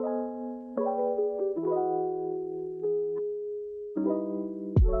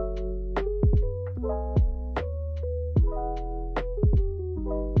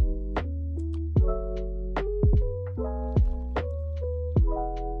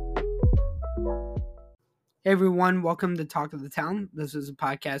Hey everyone, welcome to Talk of the Town. This is a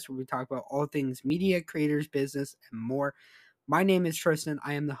podcast where we talk about all things media, creators, business, and more. My name is Tristan.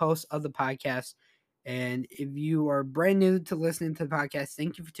 I am the host of the podcast. And if you are brand new to listening to the podcast,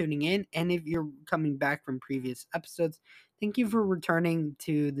 thank you for tuning in. And if you're coming back from previous episodes, thank you for returning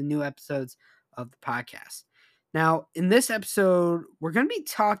to the new episodes of the podcast. Now, in this episode, we're going to be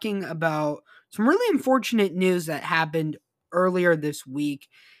talking about some really unfortunate news that happened earlier this week.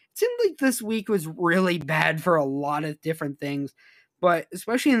 It seemed like this week was really bad for a lot of different things, but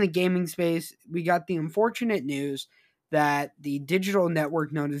especially in the gaming space, we got the unfortunate news that the digital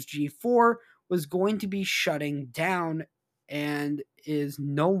network known as G4 was going to be shutting down and is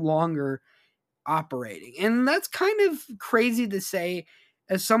no longer operating. And that's kind of crazy to say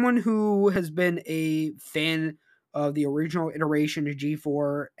as someone who has been a fan of the original iteration of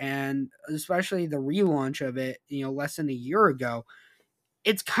G4 and especially the relaunch of it, less than a year ago.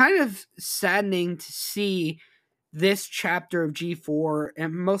 It's kind of saddening to see this chapter of G4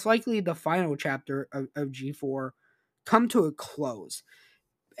 and most likely the final chapter of G4 come to a close.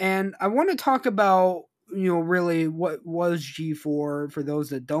 And I want to talk about, really what was G4 for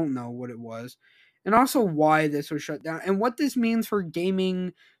those that don't know what it was, and also why this was shut down and what this means for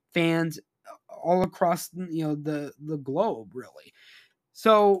gaming fans all across, the globe, really.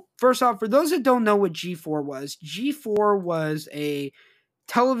 So, first off, for those that don't know what G4 was a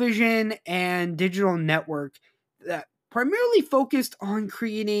television and digital network that primarily focused on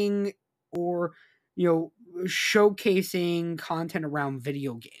creating or showcasing content around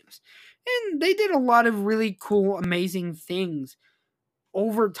video games. And they did a lot of really cool, amazing things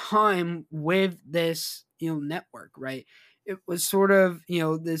over time with this, network, right? It was sort of,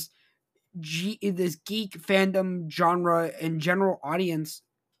 this geek fandom genre and general audience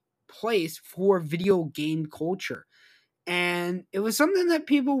place for video game culture. And it was something that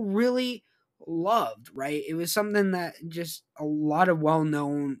people really loved, right? It was something that just a lot of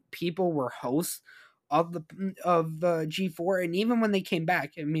well-known people were hosts of the G4, and even when they came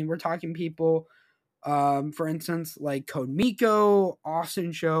back, I mean, we're talking people, for instance, like Code Miko,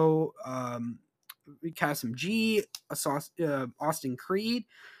 Austin Show, Kasim G, Austin Creed,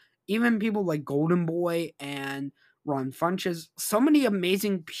 even people like Golden Boy and Ron Funches. So many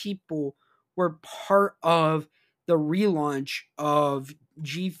amazing people were part of the relaunch of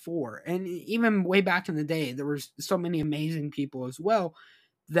G4. And even way back in the day, there was so many amazing people as well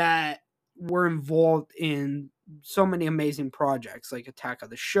that were involved in so many amazing projects like Attack of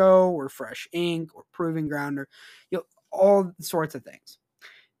the Show or Fresh Ink or Proving Ground or all sorts of things.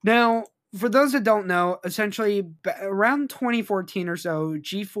 Now, for those that don't know, essentially around 2014 or so,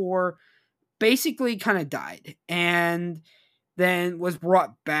 G4 basically kind of died and then was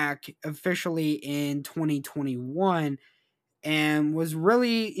brought back officially in 2021 and was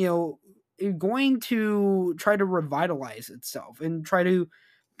really, going to try to revitalize itself and try to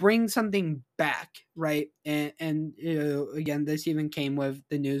bring something back, right? And again, this even came with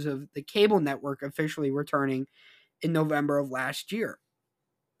the news of the cable network officially returning in November of last year.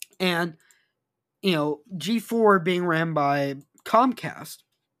 And, G4 being ran by Comcast,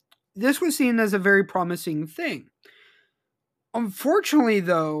 this was seen as a very promising thing. Unfortunately,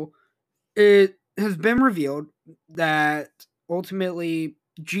 though, it has been revealed that ultimately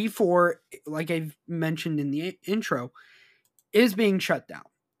G4, like I've mentioned in the intro, is being shut down.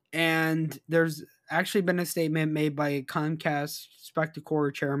 And there's actually been a statement made by Comcast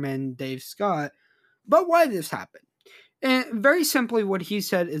Spectacor chairman Dave Scott about why this happened. And very simply, what he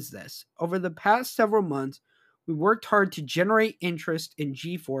said is this: over the past several months, we worked hard to generate interest in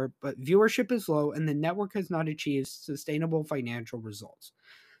G4, but viewership is low and the network has not achieved sustainable financial results.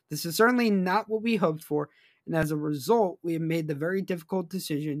 This is certainly not what we hoped for, and as a result, we have made the very difficult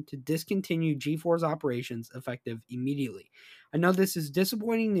decision to discontinue G4's operations effective immediately. I know this is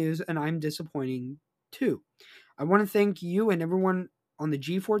disappointing news, and I'm disappointing too. I want to thank you and everyone on the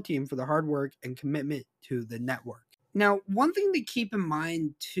G4 team for the hard work and commitment to the network. Now, one thing to keep in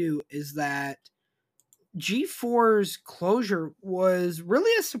mind too is that G4's closure was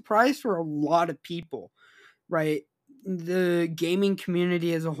really a surprise for a lot of people, right? The gaming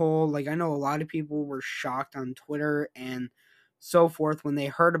community as a whole, like I know a lot of people were shocked on Twitter and so forth when they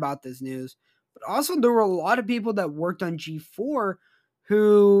heard about this news. But also there were a lot of people that worked on G4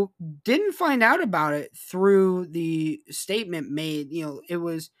 who didn't find out about it through the statement made. It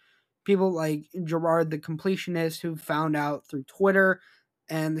was people like Gerard the Completionist who found out through Twitter,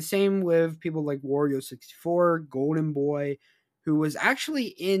 and the same with people like Wario64, Golden Boy, who was actually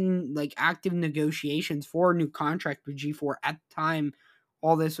in like active negotiations for a new contract with G4 at the time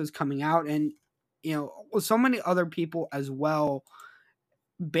all this was coming out, and so many other people as well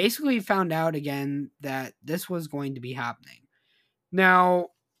basically found out again that this was going to be happening. Now,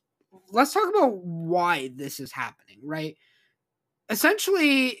 let's talk about why this is happening, right?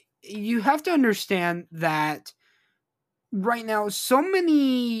 Essentially, you have to understand that right now, so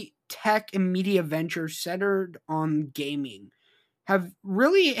many tech and media ventures centered on gaming have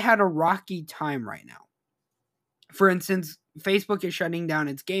really had a rocky time right now. For instance, Facebook is shutting down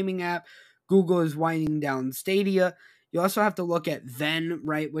its gaming app, Google is winding down Stadia. You also have to look at Ven,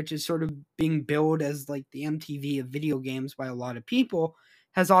 right, which is sort of being billed as like the MTV of video games by a lot of people,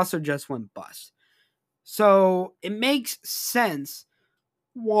 has also just went bust. So it makes sense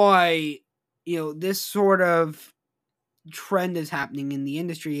why, this sort of trend is happening in the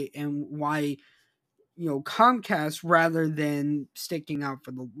industry, and why, Comcast, rather than sticking out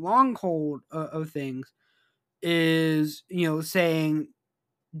for the long hold of things, is, saying,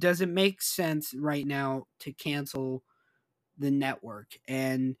 does it make sense right now to cancel the network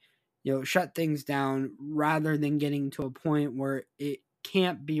and, shut things down, rather than getting to a point where it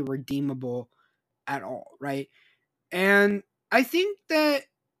can't be redeemable at all, right? And I think that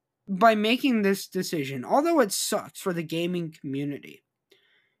by making this decision, although it sucks for the gaming community,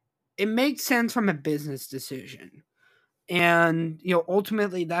 it makes sense from a business decision. And,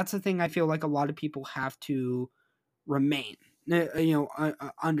 ultimately, that's the thing I feel like a lot of people have to remain,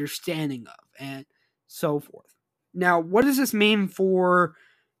 understanding of, and so forth. Now, what does this mean for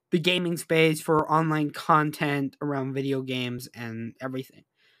the gaming space, for online content around video games and everything?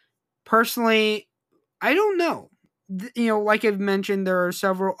 Personally, I don't know. Like I've mentioned, there are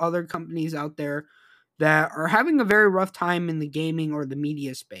several other companies out there that are having a very rough time in the gaming or the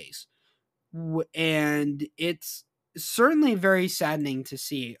media space. And it's certainly very saddening to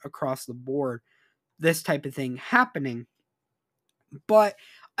see across the board this type of thing happening. But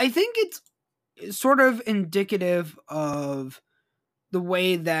I think it's sort of indicative of the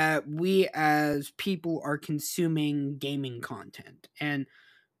way that we as people are consuming gaming content, and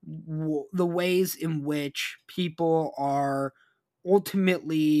the ways in which people are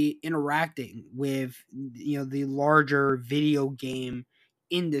ultimately interacting with, the larger video game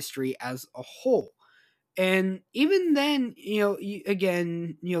industry as a whole. And even then,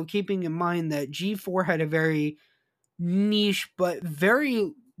 again, keeping in mind that G4 had a very niche but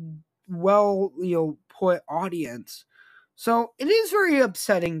very well, put audience. So it is very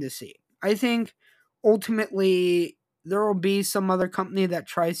upsetting to see. I think ultimately there will be some other company that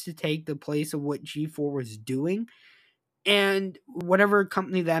tries to take the place of what G4 was doing. And whatever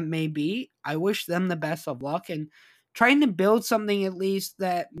company that may be, I wish them the best of luck and trying to build something at least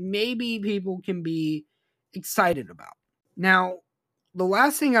that maybe people can be excited about. Now, the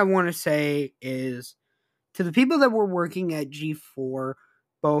last thing I want to say is, to the people that were working at G4,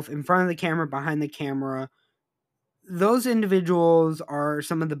 both in front of the camera, behind the camera, those individuals are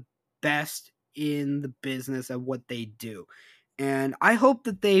some of the best in the business of what they do. And I hope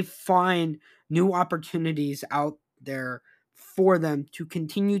that they find new opportunities out there for them to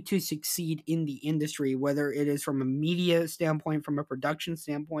continue to succeed in the industry, whether it is from a media standpoint, from a production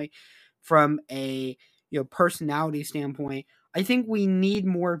standpoint, from a, personality standpoint. I think we need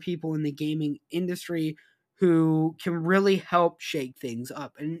more people in the gaming industry who can really help shake things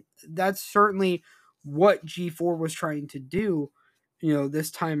up. And that's certainly what G4 was trying to do,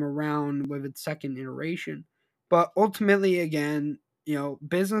 this time around with its second iteration. But ultimately, again,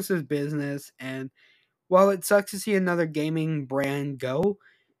 business is business. And while it sucks to see another gaming brand go,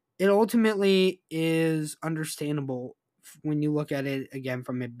 it ultimately is understandable when you look at it again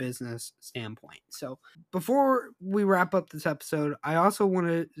from a business standpoint. So before we wrap up this episode, I also want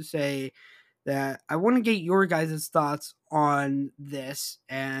to say that I want to get your guys' thoughts on this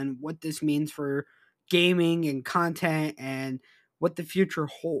and what this means for gaming and content and what the future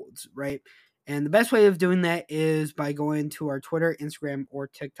holds, right? And the best way of doing that is by going to our Twitter, Instagram, or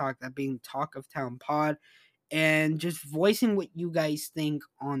TikTok, that being Talk of Town Pod, and just voicing what you guys think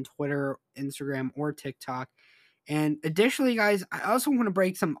on Twitter, Instagram, or TikTok. And additionally, guys, I also want to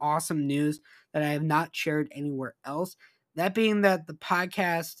break some awesome news that I have not shared anywhere else. That being that the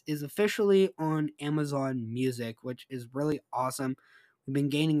podcast is officially on Amazon Music, which is really awesome. We've been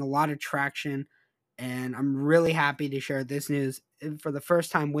gaining a lot of traction, and I'm really happy to share this news for the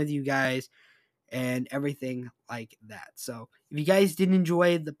first time with you guys and everything like that. So if you guys did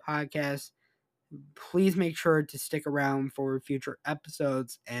enjoy the podcast, please make sure to stick around for future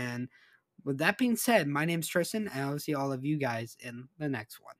episodes. And with that being said, my name's Tristan, and I'll see all of you guys in the next one.